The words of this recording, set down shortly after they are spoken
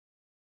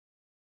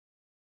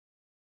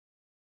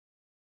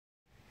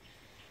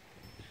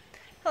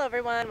Hello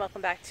everyone,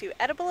 welcome back to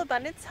Edible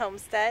Abundance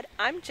Homestead.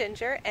 I'm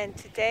Ginger and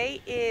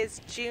today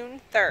is June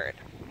 3rd.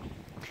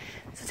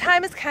 So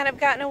time has kind of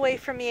gotten away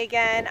from me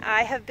again.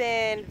 I have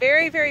been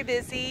very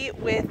busy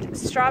with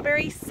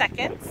strawberry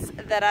seconds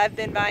that I've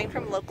been buying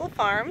from local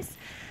farms.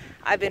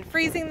 I've been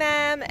freezing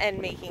them and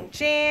making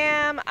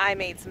jam. I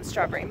made some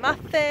strawberry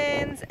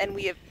muffins and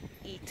we have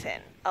eaten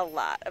a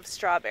lot of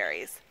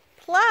strawberries.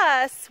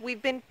 Plus,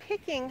 we've been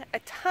picking a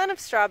ton of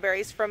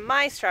strawberries from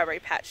my strawberry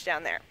patch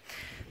down there.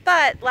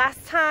 But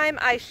last time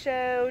I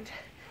showed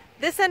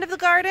this end of the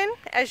garden.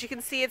 As you can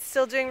see, it's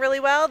still doing really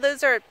well.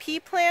 Those are pea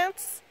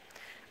plants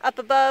up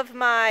above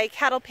my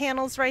cattle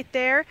panels right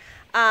there.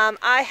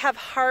 I have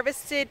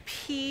harvested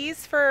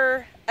peas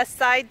for a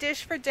side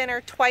dish for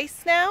dinner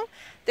twice now.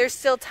 There's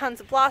still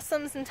tons of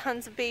blossoms and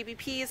tons of baby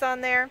peas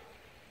on there.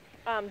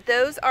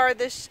 Those are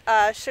the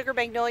sugar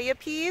magnolia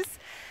peas.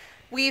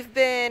 We've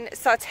been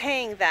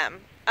sauteing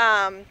them.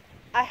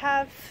 I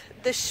have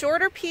the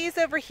shorter peas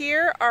over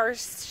here are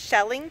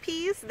shelling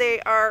peas.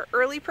 They are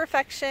Early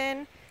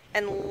Perfection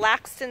and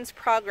Laxton's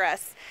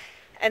Progress.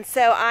 And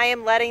so I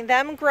am letting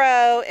them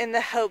grow in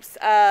the hopes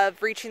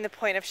of reaching the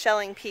point of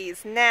shelling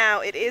peas.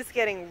 Now it is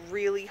getting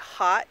really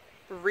hot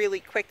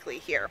really quickly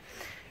here.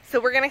 So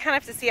we're gonna kind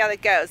of have to see how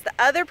that goes. The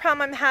other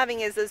problem I'm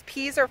having is those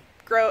peas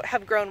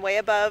have grown way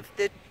above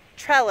the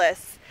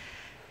trellis.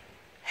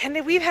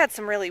 And we've had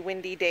some really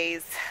windy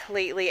days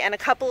lately, and a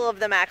couple of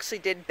them actually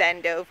did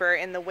bend over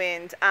in the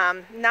wind.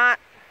 Not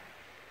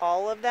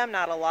all of them,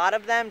 not a lot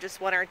of them,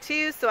 just one or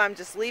two, so I'm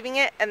just leaving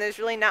it, and there's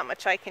really not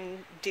much I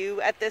can do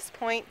at this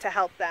point to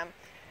help them.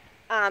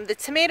 The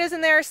tomatoes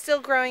in there are still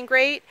growing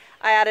great.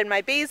 I added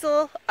my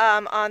basil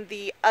on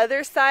the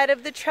other side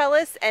of the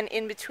trellis and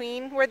in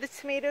between where the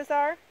tomatoes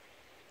are.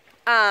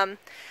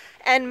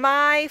 And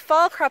my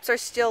fall crops are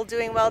still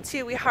doing well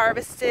too. We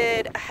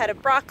harvested a head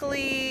of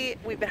broccoli.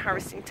 We've been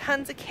harvesting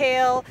tons of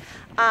kale.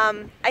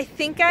 I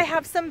think I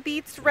have some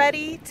beets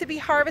ready to be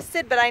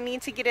harvested, but I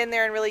need to get in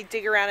there and really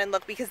dig around and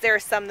look because there are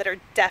some that are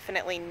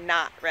definitely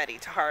not ready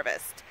to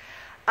harvest.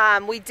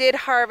 We did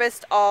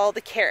harvest all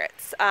the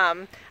carrots.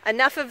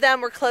 Enough of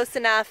them were close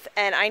enough,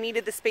 and I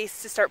needed the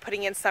space to start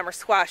putting in summer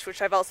squash,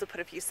 which I've also put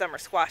a few summer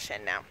squash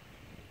in now.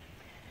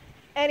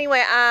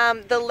 Anyway,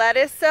 the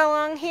lettuce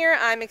along here,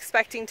 I'm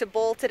expecting to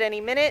bolt at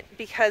any minute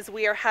because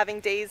we are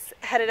having days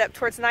headed up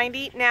towards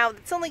 90. Now,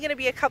 it's only going to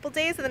be a couple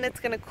days and then it's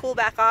going to cool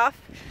back off,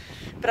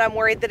 but I'm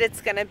worried that it's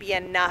going to be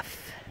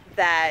enough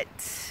that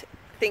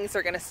things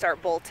are going to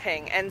start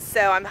bolting. And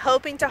so I'm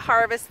hoping to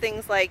harvest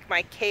things like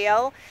my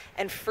kale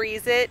and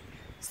freeze it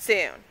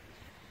soon.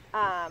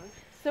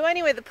 So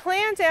anyway, the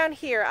plan down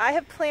here, I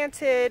have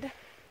planted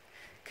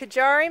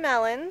Kajari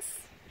melons,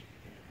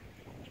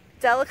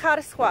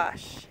 delicata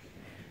squash.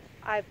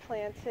 I've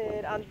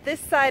planted, on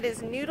this side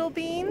is noodle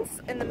beans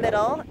in the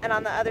middle, and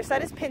on the other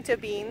side is pinto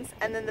beans,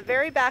 and then the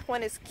very back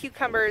one is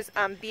cucumbers,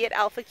 Be It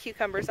Alpha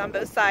cucumbers on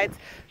both sides,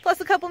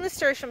 plus a couple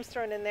nasturtiums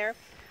thrown in there.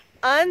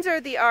 Under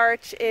the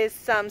arch is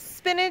some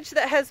spinach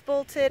that has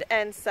bolted,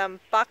 and some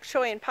bok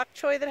choy and pak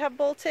choy that have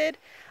bolted,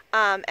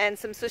 and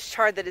some Swiss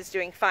chard that is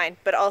doing fine,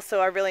 but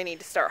also I really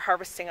need to start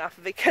harvesting off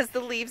of it because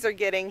the leaves are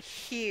getting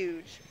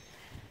huge.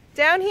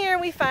 Down here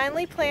we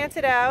finally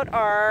planted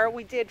out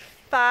we did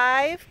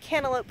 5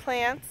 cantaloupe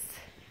plants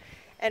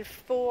and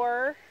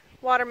 4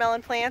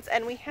 watermelon plants,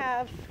 and we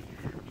have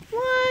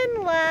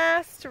one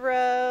last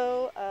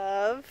row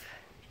of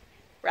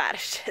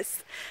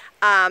radishes.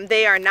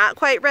 They are not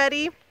quite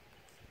ready.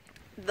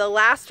 The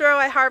last row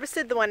I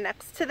harvested, the one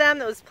next to them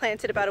that was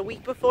planted about a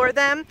week before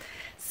them,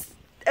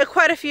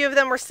 quite a few of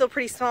them were still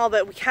pretty small,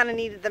 but we kind of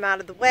needed them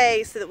out of the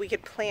way so that we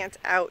could plant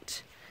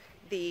out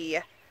the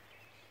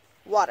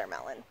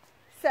watermelon.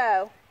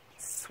 So,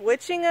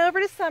 switching over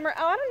to summer.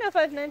 Oh, I don't know if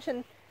I've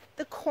mentioned,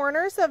 the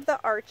corners of the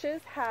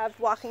arches have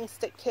walking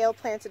stick kale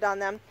planted on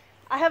them.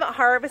 I haven't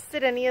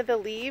harvested any of the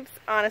leaves.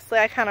 Honestly,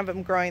 I kind of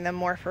am growing them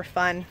more for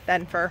fun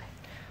than for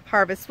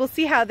harvest. We'll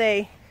see how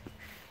they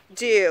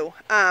do.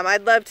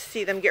 I'd love to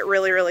see them get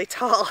really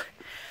tall.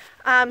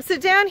 So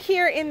down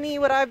here in the,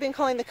 what I've been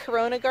calling the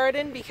Corona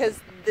garden,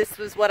 because this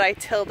was what I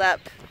tilled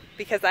up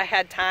because I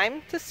had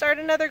time to start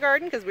another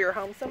garden because we were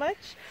home so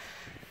much.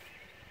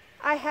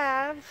 I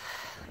have,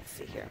 let's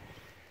see here.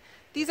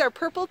 These are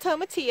purple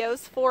tomatillos,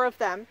 4 of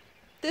them.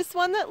 This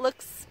one that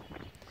looks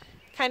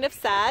kind of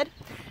sad.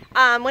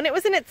 When it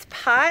was in its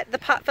pot, the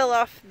pot fell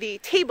off the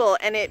table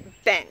and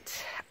it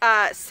bent.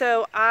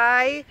 So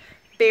I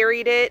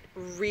buried it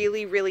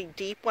really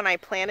deep when I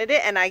planted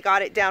it, and I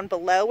got it down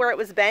below where it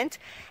was bent.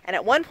 And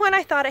at one point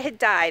I thought it had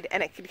died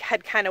and it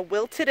had kind of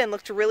wilted and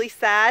looked really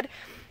sad.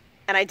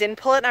 And I didn't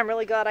pull it, and I'm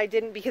really glad I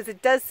didn't because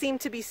it does seem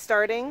to be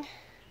starting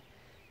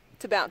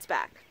to bounce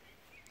back.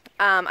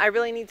 I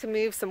really need to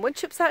move some wood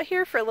chips out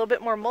here for a little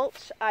bit more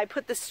mulch. I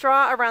put the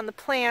straw around the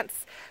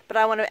plants, but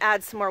I want to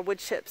add some more wood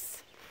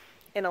chips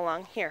in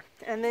along here.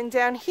 And then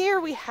down here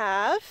we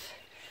have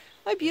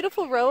my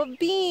beautiful row of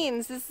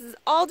beans. This is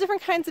all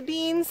different kinds of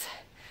beans.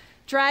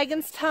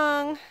 Dragon's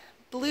tongue,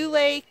 Blue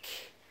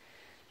Lake,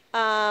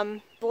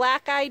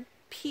 black-eyed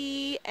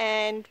pea,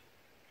 and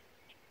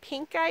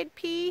pink-eyed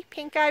pea,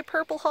 pink-eyed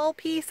purple hull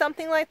pea,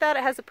 something like that.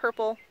 It has a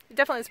purple, it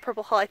definitely has a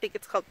purple hull. I think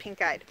it's called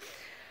pink-eyed.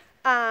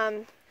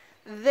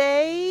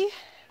 They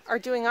are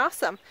doing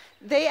awesome.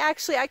 They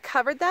actually, I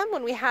covered them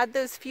when we had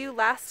those few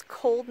last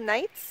cold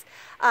nights.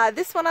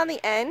 This one on the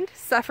end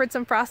suffered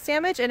some frost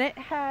damage, and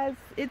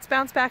it's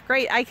bounced back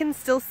great. I can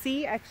still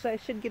see, actually I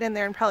should get in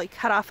there and probably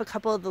cut off a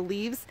couple of the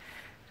leaves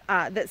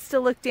that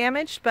still look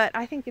damaged, but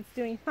I think it's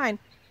doing fine.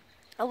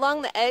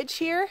 Along the edge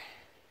here,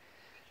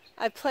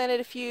 I've planted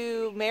a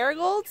few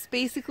marigolds,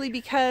 basically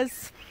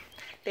because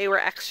they were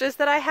extras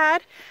that I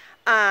had.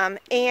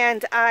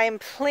 And I'm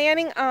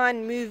planning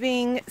on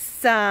moving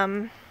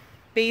some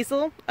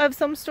basil of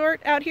some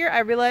sort out here. I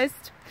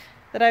realized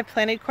that I've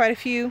planted quite a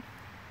few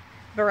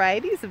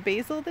varieties of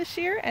basil this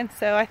year, and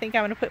so I think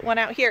I'm going to put one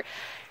out here.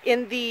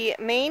 In the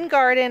main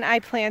garden, I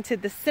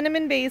planted the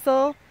cinnamon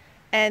basil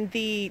and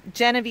the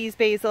Genovese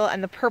basil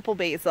and the purple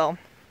basil.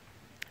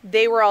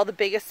 They were all the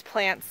biggest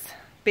plants,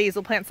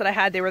 basil plants that I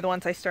had. They were the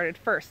ones I started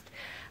first.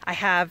 I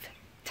have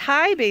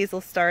Thai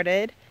basil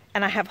started,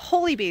 and I have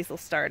holy basil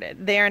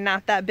started. They are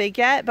not that big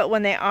yet, but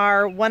when they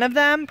are one of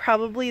them,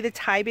 probably the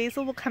Thai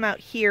basil will come out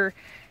here,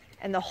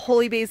 and the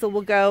holy basil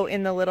will go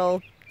in the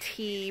little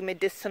tea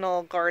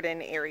medicinal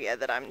garden area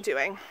that I'm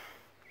doing.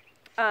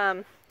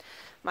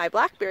 My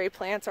blackberry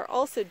plants are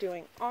also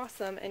doing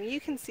awesome, and you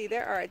can see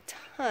there are a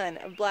ton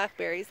of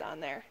blackberries on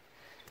there.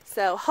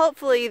 So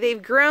hopefully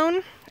they've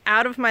grown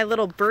out of my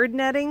little bird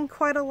netting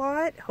quite a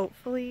lot.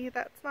 Hopefully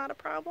that's not a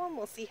problem.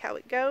 We'll see how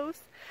it goes.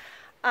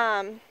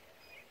 I'm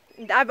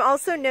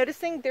also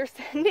noticing they're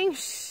sending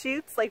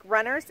shoots, like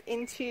runners,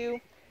 into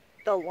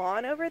the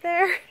lawn over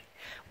there,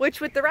 which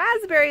with the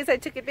raspberries I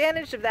took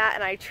advantage of that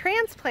and I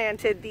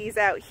transplanted these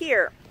out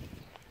here.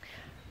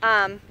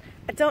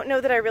 I don't know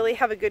that I really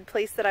have a good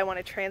place that I want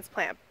to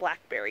transplant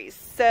blackberries,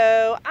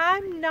 so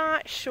I'm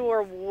not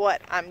sure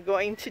what I'm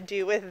going to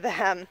do with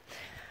them.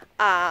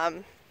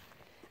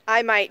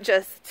 I might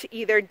just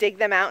either dig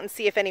them out and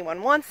see if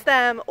anyone wants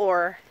them,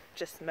 or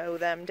just mow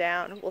them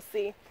down. We'll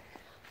see.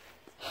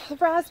 The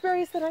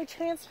raspberries that I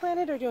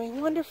transplanted are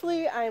doing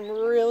wonderfully. I'm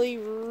really,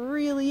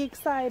 really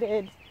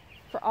excited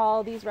for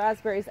all these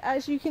raspberries.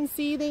 As you can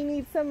see, they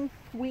need some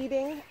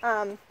weeding.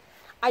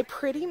 I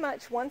pretty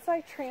much, once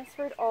I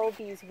transferred all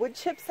these wood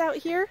chips out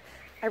here,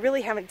 I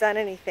really haven't done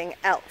anything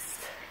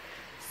else.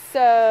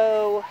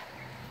 So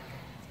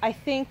I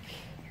think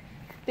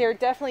they're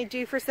definitely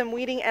due for some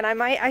weeding, and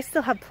I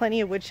still have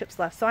plenty of wood chips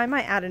left, so I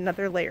might add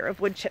another layer of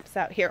wood chips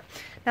out here.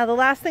 Now the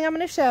last thing I'm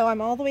going to show, I'm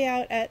all the way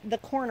out at the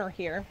corner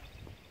here.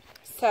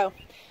 So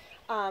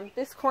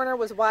this corner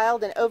was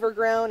wild and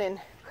overgrown and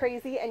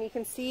crazy, and you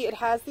can see it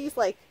has these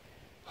like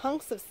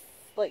hunks of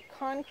like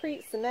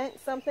concrete,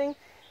 cement, something.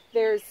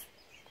 There's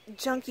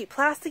junky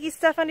plasticky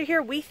stuff under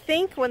here. We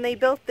think when they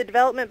built the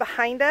development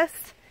behind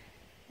us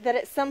that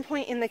at some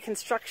point in the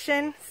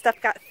construction stuff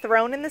got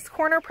thrown in this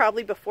corner,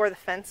 probably before the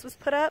fence was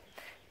put up,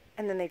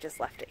 and then they just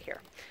left it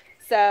here.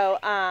 So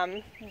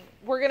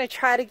we're going to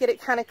try to get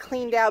it kind of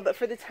cleaned out, but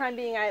for the time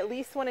being I at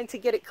least wanted to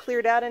get it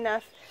cleared out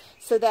enough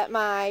so that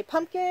my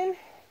pumpkin,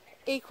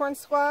 acorn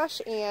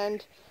squash,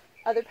 and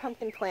other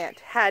pumpkin plant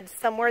had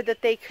somewhere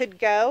that they could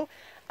go.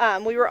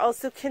 We were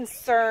also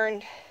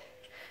concerned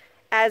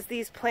as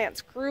these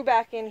plants grew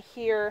back in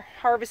here,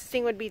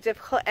 harvesting would be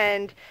difficult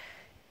and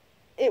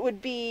it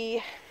would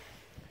be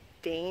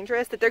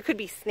dangerous, that there could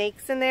be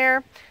snakes in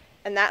there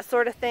and that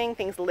sort of thing,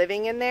 things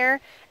living in there.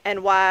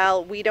 And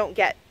while we don't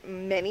get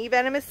many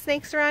venomous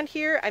snakes around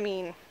here, I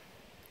mean,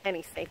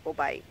 any snake will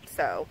bite.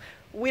 So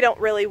we don't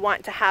really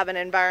want to have an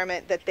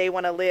environment that they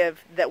want to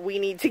live that we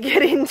need to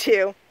get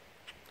into.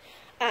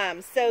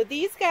 So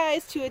these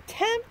guys, to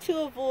attempt to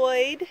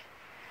avoid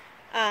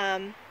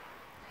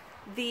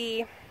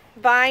the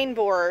vine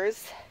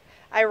borers,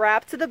 I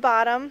wrapped to the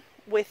bottom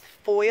with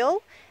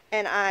foil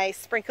and I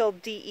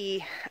sprinkled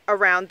DE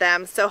around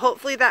them. So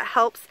hopefully that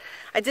helps.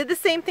 I did the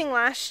same thing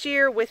last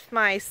year with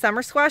my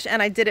summer squash,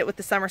 and I did it with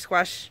the summer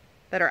squash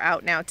that are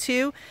out now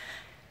too.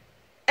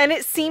 And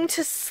it seemed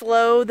to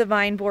slow the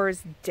vine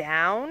borers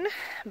down,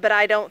 but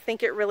I don't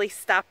think it really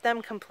stopped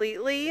them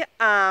completely.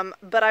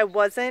 But I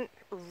wasn't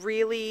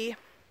really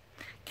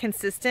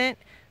consistent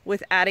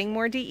with adding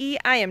more DE.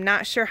 I am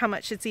not sure how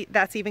much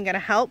that's even going to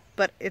help,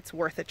 but it's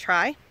worth a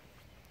try.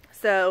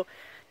 So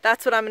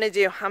that's what I'm going to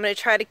do. I'm going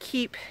to try to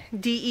keep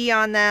DE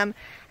on them,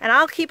 and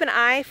I'll keep an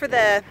eye for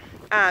the,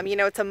 you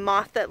know, it's a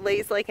moth that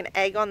lays like an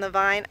egg on the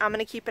vine. I'm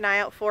going to keep an eye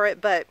out for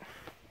it, but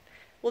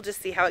we'll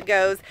just see how it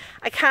goes.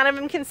 I kind of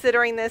am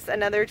considering this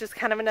just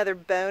kind of another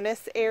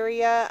bonus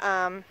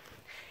area.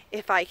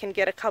 If I can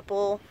get a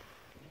couple,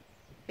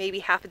 maybe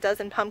half a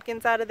dozen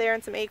pumpkins out of there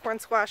and some acorn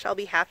squash, I'll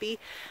be happy.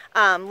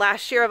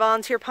 Last year a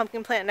volunteer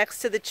pumpkin plant next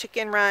to the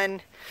chicken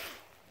run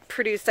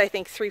produced I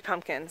think 3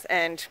 pumpkins,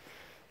 and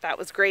that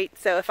was great.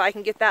 So if I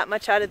can get that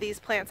much out of these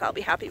plants, I'll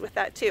be happy with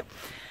that too.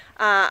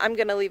 I'm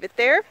gonna leave it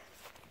there.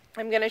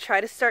 I'm gonna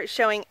try to start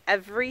showing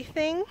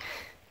everything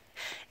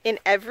in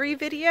every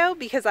video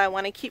because I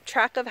want to keep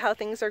track of how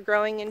things are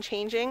growing and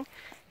changing,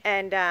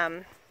 and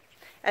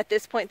at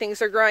this point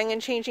things are growing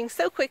and changing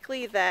so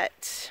quickly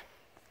that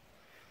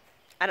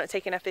I don't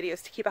take enough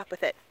videos to keep up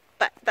with it.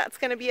 But that's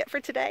going to be it for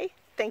today.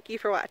 Thank you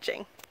for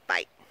watching.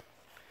 Bye.